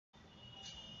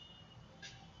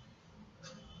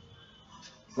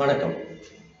வணக்கம்.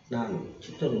 நான்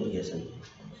சித்தூர் முருகேசன்.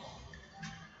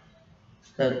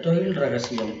 இந்த தொழில்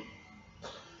ரகசியம்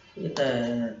இந்த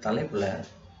தலைப்பில்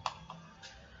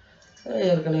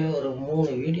ஏற்கனவே ஒரு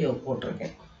 3 வீடியோ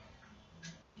போட்டிருக்கேன்.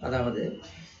 அதாவது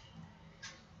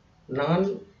நான்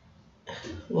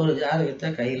ஒரு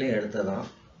ஜாதகத்தை கையில் எடுத்ததான்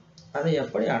அதை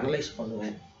எப்படி அனலைஸ்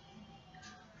பண்ணுவேன்,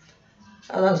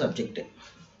 அதான் சப்ஜெக்டு.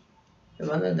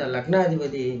 இது இந்த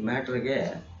லக்னாதிபதி மேட்ருக்கே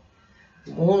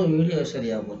 3 வீடியோ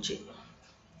சரியாக போச்சு.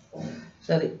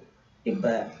 சரி,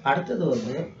 இப்போ அடுத்தது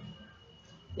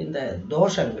இந்த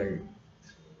தோஷங்கள்.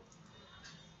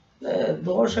 இந்த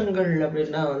தோஷங்கள்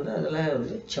அப்படின்னா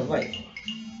அதில்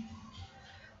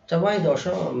செவ்வாய்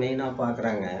தோஷம் மெயினாக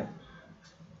பார்க்குறாங்க.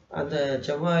 அந்த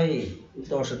செவ்வாய்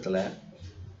தோஷத்தில்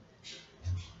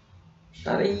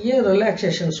நிறைய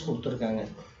ரிலாக்ஸேஷன்ஸ் கொடுத்துருக்காங்க.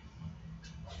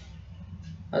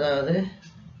 அதாவது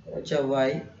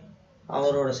செவ்வாய்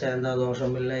அவரோட சேர்ந்தா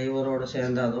தோஷம் இல்லை, இவரோட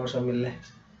சேர்ந்தா தோஷம் இல்லை,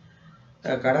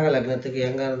 கடக லக்னத்துக்கு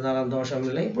எங்கே இருந்தாலும் தோஷம்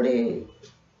இல்லை, இப்படி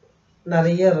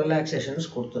நிறைய ரிலாக்ஸேஷன்ஸ்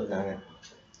கொடுத்துருக்காங்க.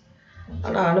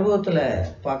 ஆனால் அனுபவத்தில்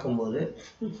பார்க்கும்போது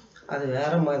அது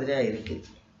வேறு மாதிரியாக இருக்குது.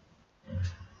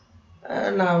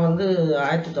 நான்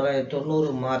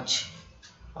 1990 மார்ச்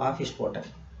ஆஃபீஸ்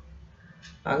போட்டேன்.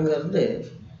 அங்கேருந்து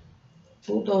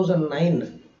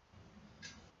 2009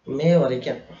 மே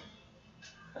வரைக்கும்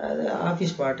அது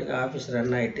ஆஃபீஸ் பாட்டுக்கு ஆஃபீஸ்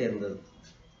ரன் ஆகிட்டே இருந்தது.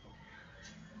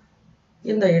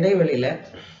 இந்த இடைவெளியில்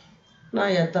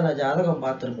நான் எத்தனை ஜாதகம்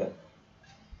பார்த்துருப்பேன்.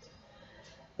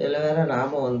 இதில் வேறு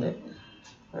நாம்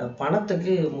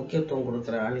பணத்துக்கு முக்கியத்துவம்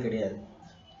கொடுக்குற ஆள் கிடையாது.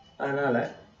 அதனால்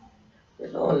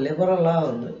இன்னும்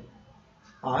லிபரலாக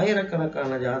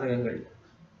ஆயிரக்கணக்கான ஜாதகங்கள்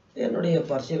என்னுடைய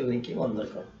பரிசீலனைக்கு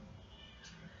வந்திருக்கோம்.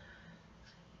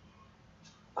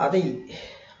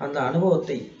 அந்த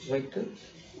அனுபவத்தை வைத்து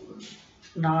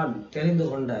நான் தெரிந்து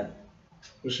கொண்ட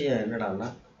விஷயம் என்னடான்னா,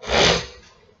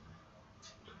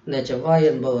 இந்த செவ்வாய்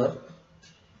என்பவர்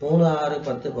 3, 6,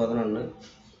 10, 11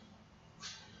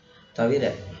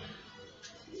 தவிர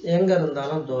எங்கே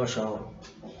இருந்தாலும் தோஷம்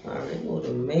அப்படின்னு ஒரு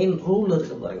மெயின் ரூல்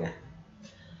இருக்குது பாருங்க.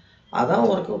 அதான்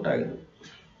ஒர்க் அவுட் ஆகுது.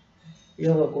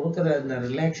 இவங்க கொடுக்குற இந்த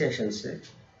ரிலாக்ஸேஷன்ஸு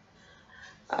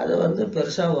அது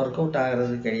பெருசாக ஒர்க் அவுட்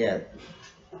ஆகிறது கிடையாது.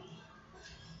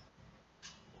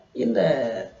 இந்த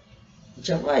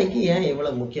செவ்வாய்க்கு ஏன் இவ்வளோ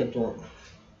முக்கியத்துவம்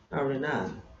அப்படின்னா,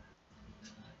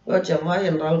 செவ்வாய்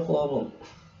என்றால்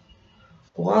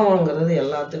கோபங்கிறது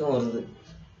எல்லாத்துக்கும் வருது.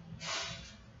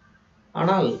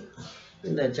 ஆனால்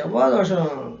இந்த செவ்வாய்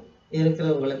தோஷம்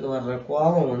இருக்கிறவங்களுக்கு வர்ற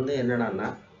கோபம் என்னடான்னா,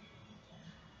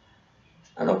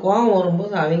 அந்த கோபம்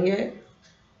வரும்போது அவங்க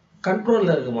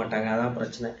கண்ட்ரோலில் இருக்க மாட்டாங்க. அதான்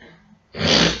பிரச்சனை.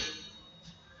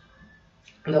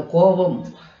 அந்த கோபம்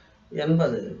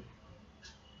என்பது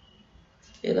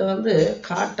இதை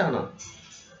காட்டணும்.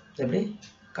 எப்படி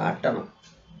காட்டணும்?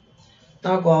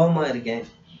 நான் கோபமாக இருக்கேன்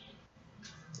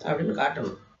அப்படின்னு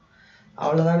காட்டணும்.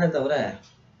 அவ்வளோதானே தவிர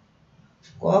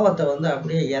கோபத்தை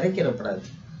அப்படியே இறக்கிடப்படாது.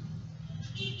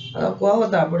 அதான்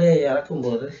கோபத்தை அப்படியே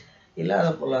இறக்கும்போது இல்லாத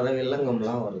பொல்லாத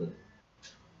வில்லங்கம்லாம் வருது.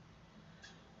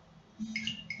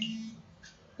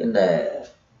 இந்த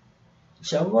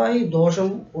செவ்வாய்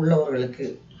தோஷம் உள்ளவர்களுக்கு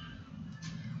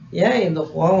ஏன் இந்த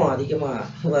கோபம் அதிகமாக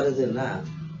வருதுன்னா,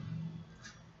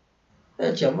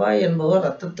 செவ்வாய் என்பவர்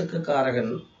இரத்தத்துக்கு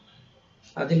காரகன்,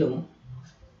 அதிலும்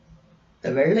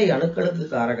வெள்ளை அணுக்களுக்கு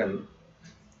காரகன்.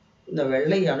 இந்த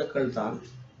வெள்ளை அணுக்கள் தான்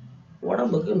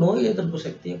உடம்புக்கு நோய் எதிர்ப்பு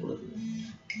சக்தியை கொடுக்குது.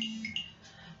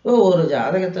 இப்போ ஒரு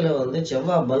ஜாதகத்தில்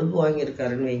செவ்வாய் பல்பு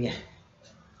வாங்கியிருக்காருன்னு வைங்க,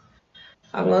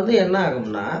 அவங்க என்ன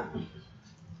ஆகும்னா,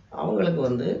 அவங்களுக்கு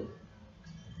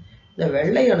இந்த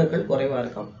வெள்ளை அணுக்கள் குறைவாக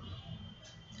இருக்கும்.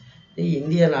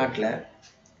 இந்திய நாட்டில்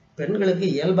பெண்களுக்கு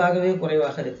இயல்பாகவே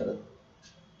குறைவாக இருக்கிறது.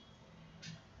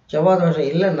 செவ்வாய் தோஷம்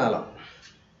இல்லைன்னாலும்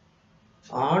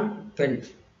ஆண் பெண்,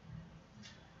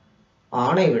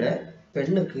 ஆணை விட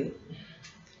பெண்ணுக்கு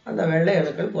அந்த வெள்ளை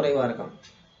அணுக்கள் குறைவாக இருக்கும்.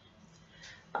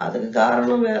 அதுக்கு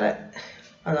காரணம் வேற.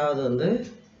 அதாவது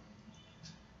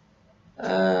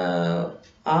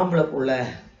ஆம்பளை புள்ள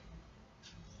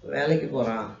வேலைக்கு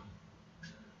போகிறான்,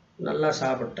 நல்லா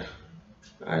சாப்பிட்டேன்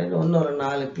அப்படின்னு ஒரு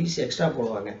 4 பீஸ் எக்ஸ்ட்ரா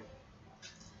போடுவாங்க.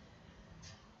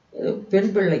 பெண்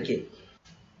பிள்ளைக்கு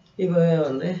இப்போ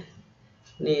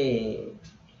நீ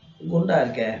குண்டா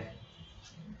இருக்க,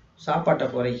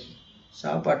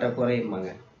 சாப்பாட்டை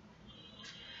குறையுமாங்க.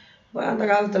 இப்போ அந்த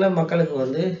காலத்தில்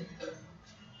மக்களுக்கு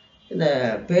இந்த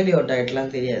பேலியோ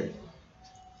டயட்லாம் தெரியாது.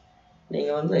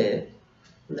 நீங்கள்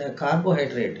இந்த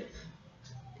கார்போஹைட்ரேட்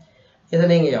இதை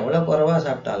நீங்கள் எவ்வளோ குறைவாக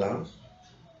சாப்பிட்டாலும்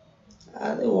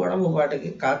அது உடம்பு பாட்டுக்கு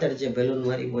காத்தடிச்ச பெலூன்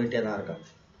மாதிரி போயிட்டே தான் இருக்கும்.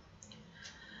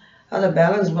 அதை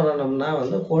பேலன்ஸ் பண்ணணும்னா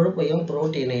கொழுப்பையும்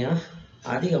புரோட்டீனையும்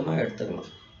அதிகமாக எடுத்துக்கணும்.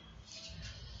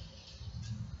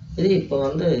 இது இப்போ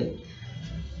வந்து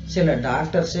சில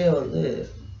டாக்டர்ஸே வந்து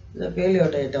இந்த பேலியோ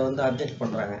டயட்டை வந்து அப்ஜெக்ட்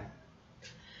பண்ணுறாங்க.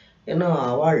 இன்னும்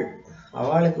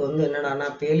அவளுக்கு வந்து என்னடான்னா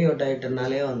பேலியோ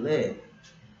டயட்டுனாலே வந்து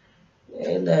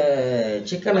இந்த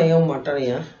சிக்கனையும்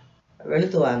மட்டனையும்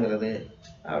வெளுத்து வாங்குறது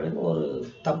அப்படின்னு ஒரு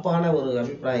தப்பான ஒரு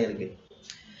அபிப்பிராயம் இருக்குது.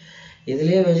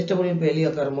 இதுலேயே வெஜிடபிள் பேலியோ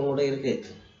கர்மம் கூட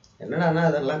இருக்குது. என்னடான்னா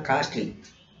அதெல்லாம் காஸ்ட்லி.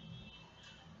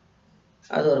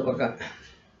 அது ஒரு பக்கம்.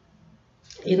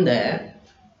 இந்த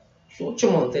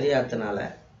சூட்சமம் தெரியாததுனால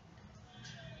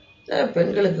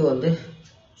பெண்களுக்கு வந்து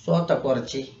சோத்தை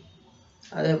குறைச்சி,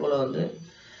 அதே போல் வந்து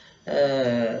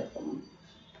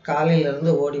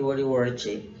காலையிலேருந்து ஓடி ஓடி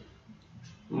உழைச்சி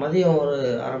மதியம் ஒரு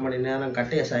அரை மணி நேரம்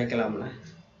கட்டையை சாய்க்கலாம்னு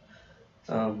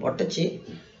பொட்டச்சி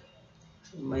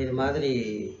இது மாதிரி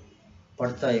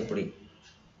படுத்தா இப்படி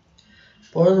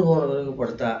பொழுது போன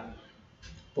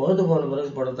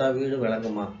பிறகு படுத்தா வீடு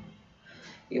விளங்குமா,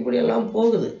 இப்படியெல்லாம்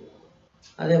போகுது.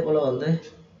 அதே போல் வந்து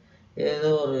ஏதோ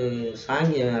ஒரு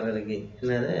சாங்கியம் வேறு இருக்குது.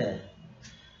 என்னது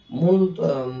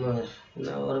என்ன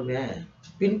வருமே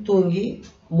பின்தூங்கி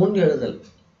முன் எழுதல்.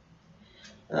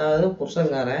 அதாவது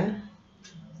புருஷங்காரன்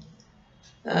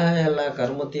எல்லா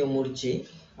கர்மத்தையும் முடித்து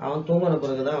அவன் தூங்கின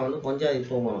பிறகு தான் வந்து பஞ்சாதி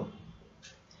தூங்கணும்.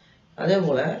 அதே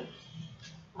போல்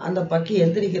அந்த பக்கி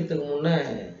எந்திரிக்கிறதுக்கு முன்னே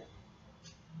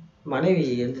மனைவி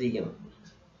எந்திரிக்கணும்.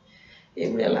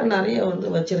 இப்படியெல்லாம் நிறைய வந்து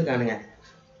வச்சுருக்கானுங்க.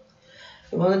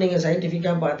 இப்போ வந்து நீங்கள்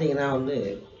சயின்டிஃபிக்காக பார்த்தீங்கன்னா வந்து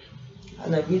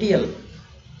அந்த விடியல்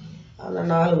அந்த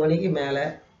 4 மணிக்கு மேலே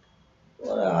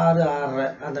ஒரு 6, 6:30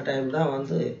 அந்த டைம் தான்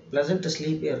வந்து ப்ளசண்ட்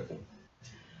ஸ்லீப்பே இருக்கும்.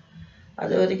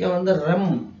 அது வரைக்கும் வந்து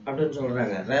ரெம் அப்படின்னு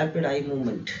சொல்கிறாங்க, ரேப்பிட் ஐ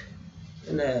மூமெண்ட்.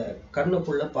 இந்த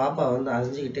கண்ணுக்குள்ளே பாப்பா வந்து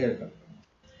அசைஞ்சிக்கிட்டே இருக்கும்.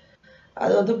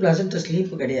 அது வந்து ப்ளசண்ட்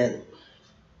ஸ்லீப்பு கிடையாது.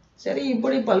 சரி,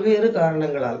 இப்படி பல்வேறு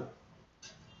காரணங்களால்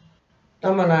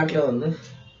நம்ம நாட்டில் வந்து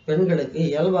பெண்களுக்கு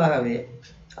இயல்பாகவே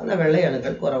அந்த வெள்ளை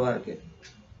அணுக்கள் குறைவாக இருக்குது,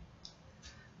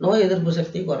 நோய் எதிர்ப்பு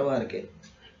சக்தி குறைவாக இருக்குது.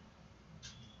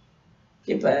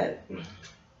 இப்போ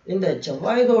இந்த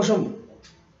செவ்வாய் தோஷம்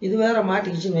இது வேற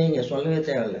மாட்டிக்கிச்சுன்னு வைங்க, சொல்லவே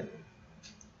தேவையில்லை.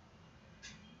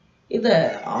 இந்த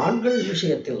ஆண்கள்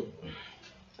விஷயத்தில்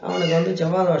அவனுக்கு வந்து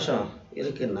செவ்வாய் தோஷம்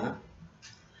இருக்குன்னா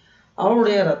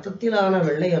அவனுடைய இரத்தத்திலான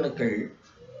வெள்ளை அணுக்கள்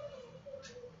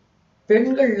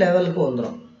பெண்கள் லெவலுக்கு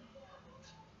வந்துடும்.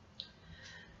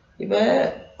 இப்போ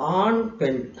ஆண்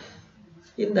பெண்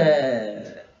இந்த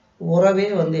உறவே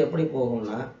வந்து எப்படி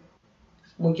போகும்னா,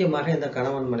 முக்கியமாக இந்த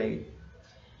கணவன் மனைவி,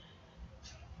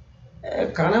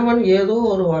 கணவன் ஏதோ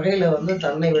ஒரு வகையில் வந்து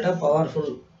தன்னை விட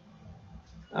பவர்ஃபுல்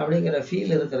அப்படிங்கிற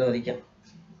ஃபீல் இருக்கிற வரைக்கும்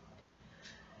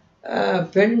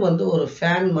பெண் வந்து ஒரு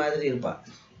ஃபேன் மாதிரி இருப்பாள்.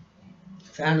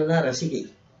 ஃபேனு தான் ரசிகை.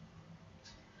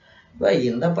 இப்போ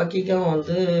இந்த பக்கிக்கும்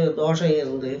வந்து தோஷம்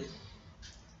இருந்து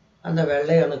அந்த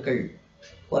வெள்ளை அணுக்கள்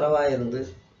குறைவாக இருந்து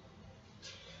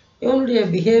இவனுடைய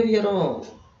பிஹேவியரும்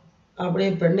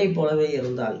அப்படியே பெண்ணை போலவே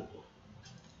இருந்தால்,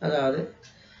 அதாவது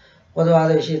பொதுவாத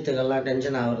விஷயத்துக்கெல்லாம்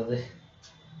டென்ஷன் ஆகிறது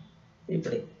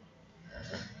இப்படி,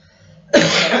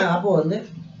 அப்போ வந்து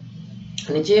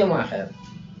நிச்சயமாக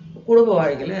குடும்ப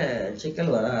வாழ்க்கையில்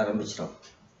சிக்கல் வர ஆரம்பிச்சிடும்.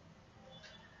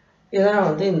 இதான்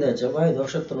வந்து இந்த செவ்வாய்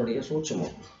தோஷத்தினுடைய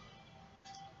சூட்சமம்.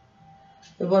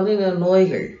 இப்போ வந்து இந்த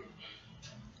நோய்கள்,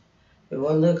 இப்போ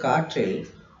வந்து காற்றில்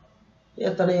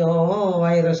எத்தனையோ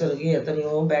வைரஸ் இருக்குது,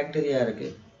 எத்தனையோ பாக்டீரியா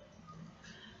இருக்குது.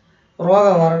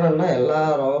 ரோகம் வரணும்னா எல்லா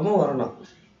ரோகமும் வரணும்.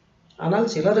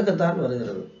 ஆனால் சிலருக்குத்தான்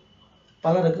வருகிறது,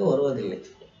 பலருக்கு வருவதில்லை.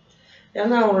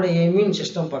 ஏன்னா அவனுடைய இம்யூன்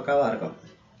சிஸ்டம் பக்காவாக இருக்கும்,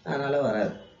 அதனால்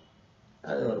வராது.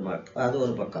 அது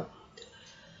ஒரு பக்கம்.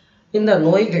 இந்த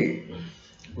நோய்கள்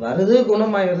வருது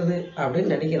குணமாகிறது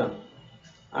அப்படின்னு நினைக்கிறான்,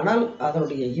 ஆனால்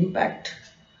அதனுடைய இம்பேக்ட்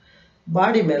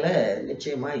பாடி மேலே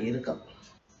நிச்சயமாக இருக்கும்.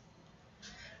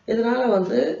 இதனால்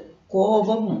வந்து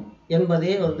கோபம்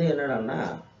என்பதே வந்து என்னடான்னா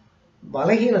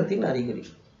பலகீனத்தின் அறிகுறி.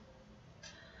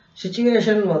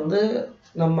 சிச்சுவேஷன் வந்து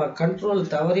நம்ம கண்ட்ரோல்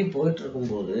தவறி போயிட்டு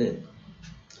இருக்கும்போது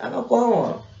அங்கே கோபம்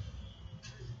வரும்.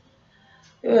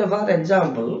 ஃபார்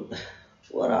எக்ஸாம்பிள்,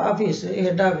 ஒரு ஆஃபீஸு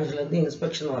ஹெட் ஆஃபீஸ்லேருந்து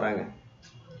இன்ஸ்பெக்ஷன் வராங்க,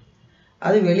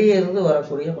 அது வெளியே இருந்து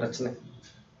வரக்கூடிய பிரச்சனை.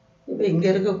 இப்போ இங்கே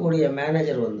இருக்கக்கூடிய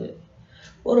மேனேஜர் வந்து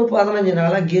ஒரு 15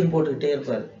 நாளாக கீர் போட்டுக்கிட்டே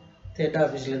இருப்பார். ஹெட்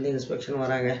ஆஃபீஸ்லேருந்து இன்ஸ்பெக்ஷன்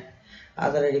வராங்க,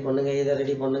 அதை ரெடி பண்ணுங்கள், இதை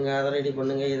ரெடி பண்ணுங்கள், அதை ரெடி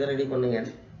பண்ணுங்கள், இதை ரெடி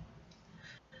பண்ணுங்கன்னு.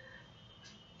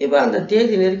 இப்போ அந்த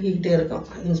தேதி நெருக்கிக்கிட்டே இருக்கும்,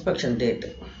 இன்ஸ்பெக்ஷன் டேட்டு.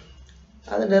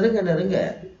 அது நெருங்க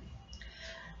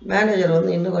மேனேஜர்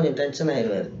வந்து இன்னும் கொஞ்சம் டென்ஷன்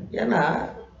ஆயிடுவார். ஏன்னா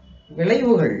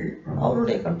விளைவுகள்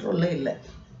அவருடைய கண்ட்ரோலில் இல்லை.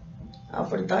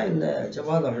 அப்படித்தான் இந்த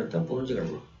செவ்வாய் தோஷத்தை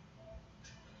புரிஞ்சுக்கணும்.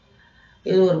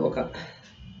 இது ஒரு பக்கம்.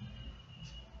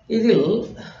 இதில்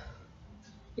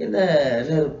இந்த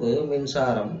நெருப்பு,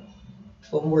 மின்சாரம்,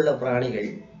 கொம்புள்ள பிராணிகள்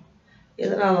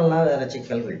இதனாலலாம் வேறு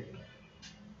சிக்கல்கள்.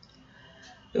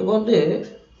 இப்போ வந்து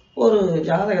ஒரு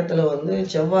ஜாதகத்தில் வந்து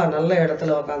செவ்வாய் நல்ல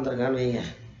இடத்துல உக்காந்துருக்கான்னு வைங்க,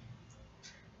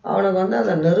 அவனுக்கு வந்து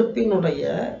அந்த நெருப்பினுடைய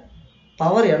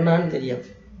பவர் என்னான்னு தெரியும்.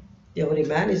 Every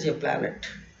man is a planet.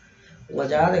 உங்கள்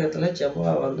ஜாதகத்தில்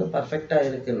செவ்வாய் வந்து பர்ஃபெக்டாக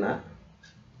இருக்குன்னா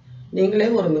நீங்களே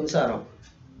ஒரு மின்சாரம்,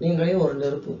 நீங்களே ஒரு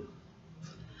நெருப்பு.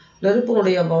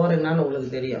 நெருப்பினுடைய பவர் என்னான்னு உங்களுக்கு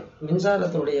தெரியும்,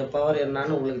 மின்சாரத்தினுடைய பவர்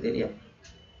என்னான்னு உங்களுக்கு தெரியும்.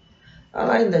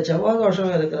 ஆனால் இந்த செவ்வாய்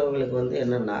தோஷம் இருக்கிறவங்களுக்கு வந்து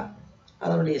என்னென்னா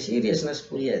அதனுடைய சீரியஸ்னஸ்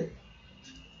புரியாது.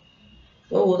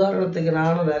 இப்போ உதாரணத்துக்கு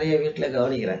நானும் நிறைய வீட்டில்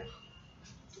கவனிக்கிறேன்.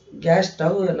 கேஸ்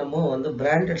ஸ்டவ் என்னமோ வந்து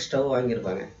பிராண்டட் ஸ்டவ்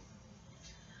வாங்கியிருப்பாங்க.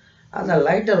 அந்த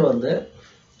லைட்டர் வந்து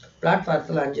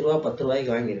பிளாட்ஃபாரத்தில் 5 ரூபா 10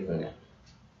 ரூபாய்க்கு வாங்கியிருக்குங்க.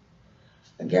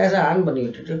 கேஸை ஆன் பண்ணி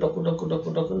விட்டுட்டு டொக்கு டொக்கு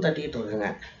டொக்கு டொக்குன்னு தட்டிக்கிட்டு இருக்குங்க.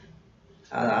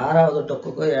 அது 6வது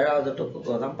டொக்குக்கோ 7வது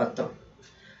டொக்குக்கோ தான் பத்தம்.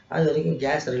 அது வரைக்கும்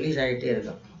கேஸ் ரிலீஸ் ஆகிட்டே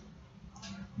இருக்கும்,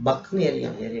 பக்குன்னு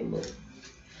எரியும் போது.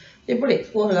 இப்படி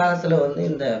ஒரு காலத்தில் வந்து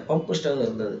இந்த பம்பு ஸ்டவ்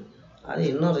இருந்தது, அது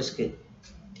இன்னும் ரிஸ்க்கு.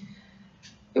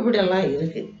 இப்படியெல்லாம்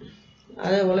இருக்குது.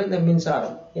 அதே போல் இந்த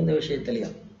மின்சாரம் இந்த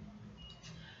விஷயத்துலையும்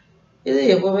இது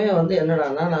எப்போவுமே வந்து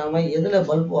என்னடான்னா, நாம் எதில்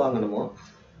பல்ப் வாங்கணுமோ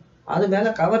அது மேலே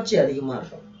கவர்ச்சி அதிகமாக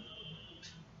இருக்கும்.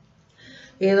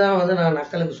 இதுதான் வந்து நான்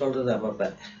நக்கலுக்கு சொல்கிறது. அப்பப்போ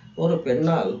ஒரு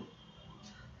பெண்ணால்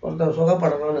ஒருத்தன்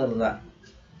சுகப்படணும்னு இருந்தால்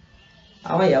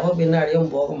அவன் எவன்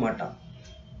பின்னாடியும் போக மாட்டான்,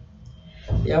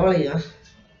 எவளையும்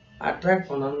அட்ராக்ட்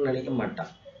பண்ணணும்னு நினைக்க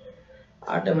மாட்டான்.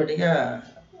 ஆட்டோமேட்டிக்காக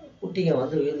குட்டிங்க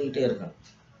வந்து விழுந்துக்கிட்டே இருக்கும்.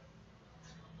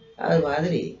 அது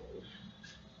மாதிரி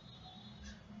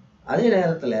அதே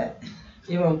நேரத்தில்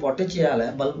இவன் பொட்டச்சியால்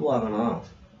பல்பு வாங்கணும்,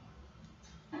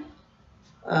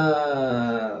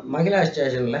 மகிழா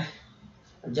ஸ்டேஷனில்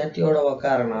ஜட்டியோட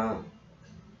உக்காரணும்,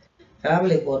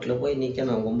 ஃபேமிலி கோர்ட்டில் போய்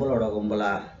நிற்கணும் கும்பலோட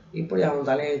கும்பலா, இப்படி அவன்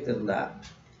தலையெழுத்து இருந்தால்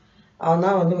அவன்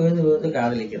தான் வந்து விழுந்து விழுந்து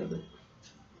காதலிக்கிறது.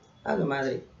 அது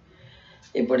மாதிரி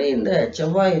இப்படி இந்த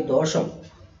செவ்வாய் தோஷம்,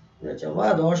 இந்த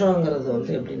செவ்வாய் தோஷங்கிறது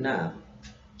வந்து எப்படின்னா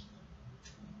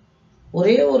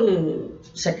ஒரே ஒரு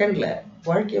செகண்டில்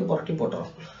வாழ்க்கையை புரட்டி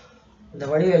போட்டுரும். இந்த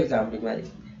வடிவேலுக்கு அப்படி மாதிரி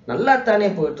நல்லாத்தானே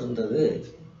போயிட்டு இருந்தது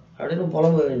அப்படின்னு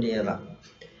புலம்ப வேண்டியதுதான்.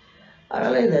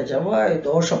 அதனால் இந்த செவ்வாய்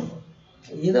தோஷம்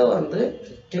இதை வந்து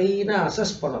க்ளீனாக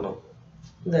அசஸ் பண்ணணும்.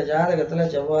 இந்த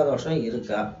ஜாதகத்தில் செவ்வாய் தோஷம்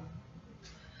இருக்கா,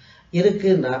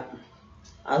 இருக்குன்னா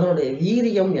அதனுடைய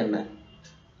வீரியம் என்ன.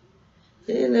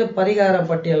 இந்த பரிகார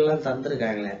பட்டியல்லாம்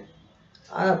தந்திருக்காங்களே,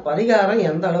 அந்த பரிகாரம்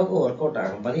எந்த அளவுக்கு ஒர்க் அவுட்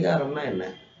ஆகும். பரிகாரம்னா என்ன?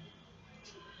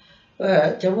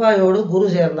 செவ்வாயோடு குரு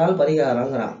சேர்ந்தால்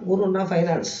பரிகாரங்கிறான். குருன்னா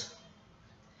ஃபைனான்ஸ்,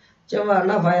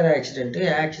 செவ்வாய்னா ஃபயர்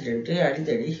ஆக்சிடென்ட்டு,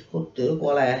 அடித்தடி, குத்து,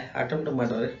 கொலை, அட்டெம்ப்ட்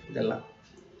மர்டரு, இதெல்லாம்.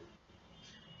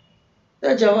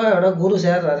 செவ்வாயோட குரு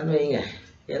சேர்றாருன்னு வைங்க,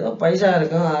 ஏதோ பைசா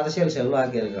இருக்கும், அரசியல்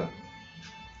செல்வாக்கு இருக்கும்,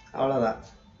 அவ்வளோதான்.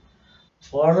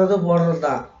 போடுறது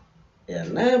தான்.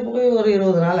 என்ன போய் ஒரு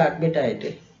 20 நாள் அட்மிட் ஆகிட்டு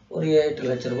ஒரு 8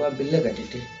 லட்ச ரூபா பில்லை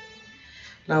கட்டிட்டு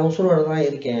நான் உசுரோடு தான்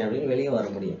இருக்கேன் அப்படின்னு வெளியே வர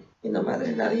முடியும். இந்த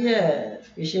மாதிரி நிறைய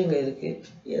விஷயங்கள் இருக்குது.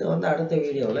 இதை வந்து அடுத்த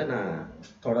வீடியோவில் நான்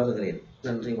தொடர்கிறேன்.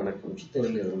 நன்றி, வணக்கம்.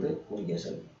 சித்தூரிலிருந்து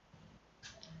முருகேசன்.